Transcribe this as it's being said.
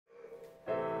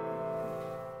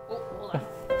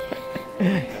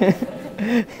Hi.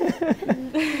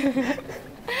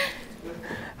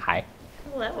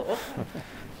 Hello.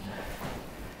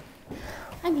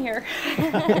 I'm here.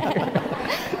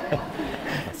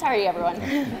 Sorry, everyone.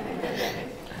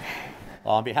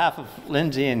 Well, on behalf of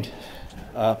Lindsay and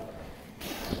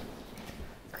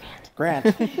Grant.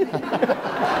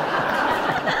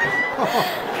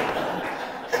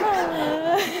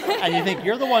 And you think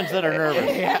you're the ones that are nervous.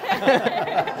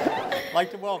 I'd like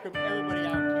to welcome everybody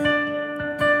out here.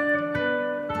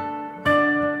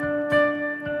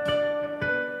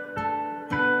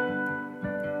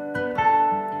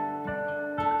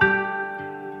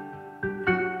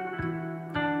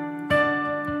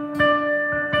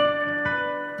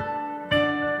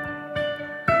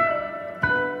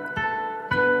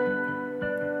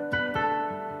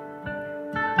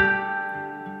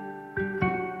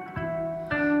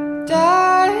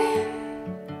 Darling,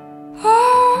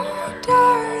 oh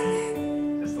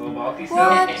darling, Just a little bulky still.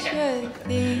 what you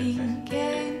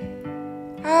thinking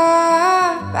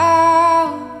about?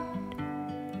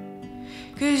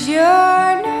 'Cause you're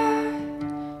not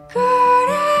good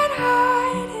at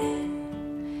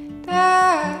hiding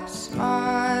that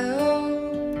smile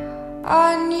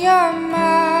on your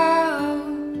mouth.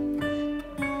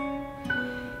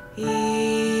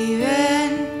 Even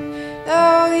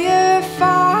though you're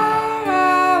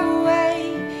far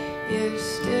away, you're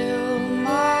still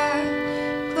my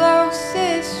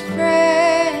closest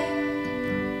friend.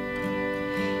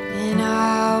 And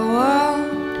I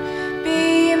won't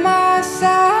be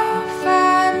myself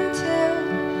until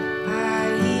I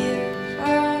hear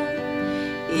from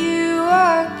you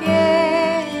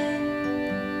again.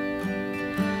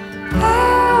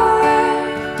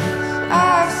 Hours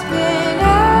I've spent,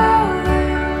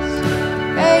 hours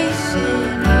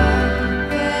pacing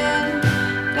up and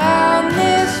down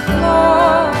this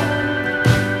floor,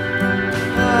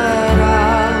 but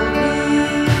I'll be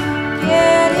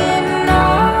getting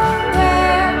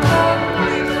nowhere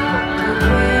close to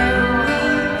where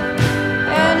we've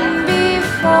been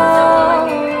before.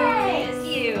 It's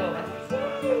you.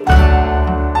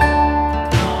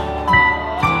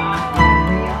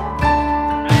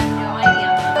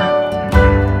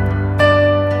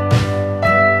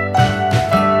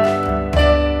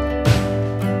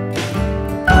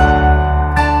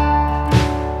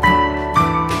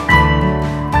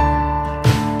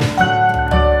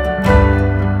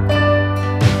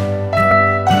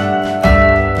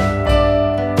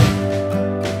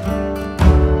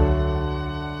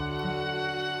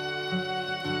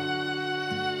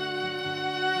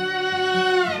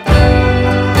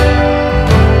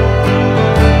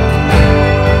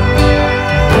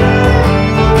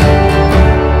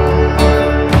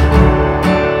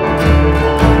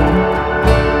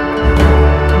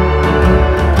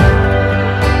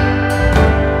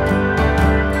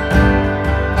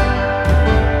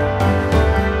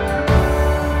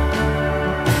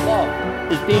 Love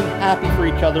is being happy for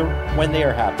each other when they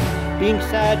are happy, being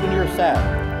sad when you're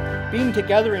sad, being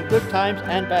together in good times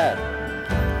and bad.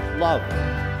 Love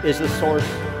is the source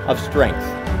of strength.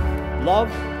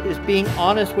 Love is being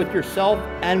honest with yourself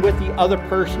and with the other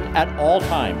person at all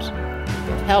times,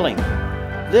 telling,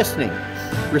 listening,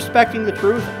 respecting the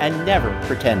truth, and never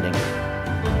pretending.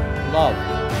 Love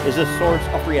is a source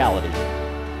of reality.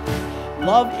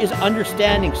 Love is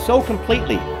understanding so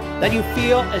completely that you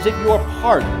feel as if you are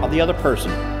part of the other person,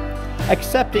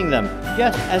 accepting them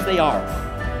just as they are,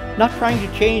 not trying to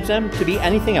change them to be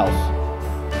anything else.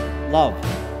 Love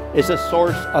is a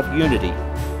source of unity.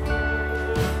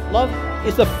 Love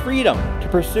is the freedom to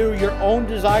pursue your own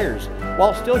desires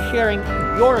while still sharing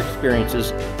your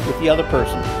experiences with the other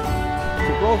person.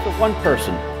 The growth of one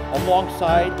person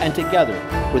alongside and together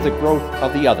with the growth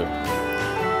of the other.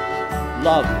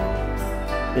 Love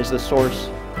is the source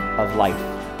of life.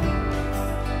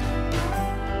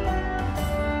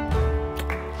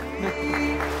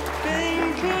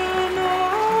 Thinking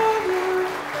of you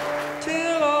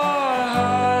till I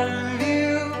have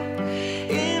you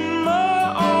in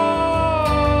my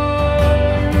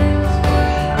arms.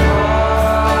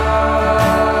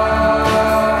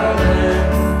 Darling,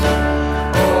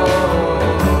 oh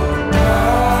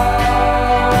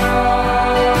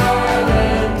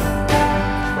darling,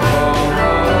 oh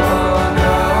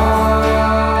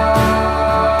darling.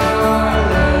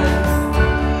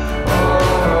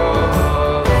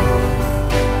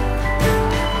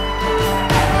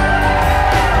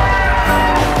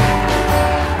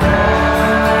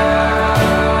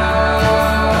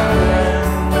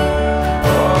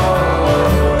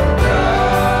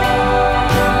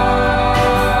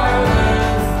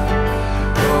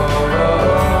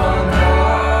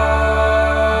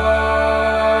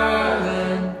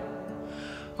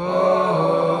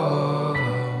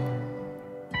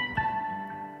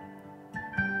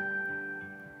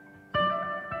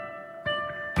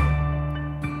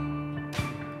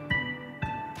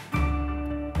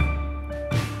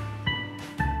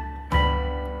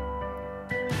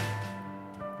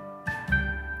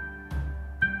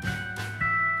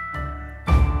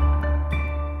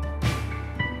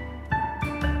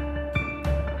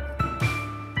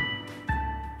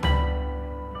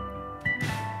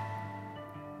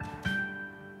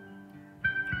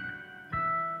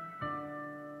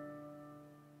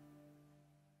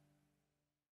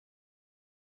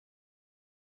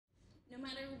 No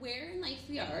matter where in life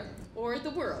we are, or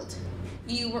the world,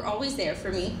 you were always there for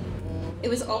me. It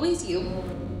was always you,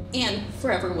 and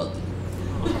forever will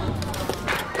be.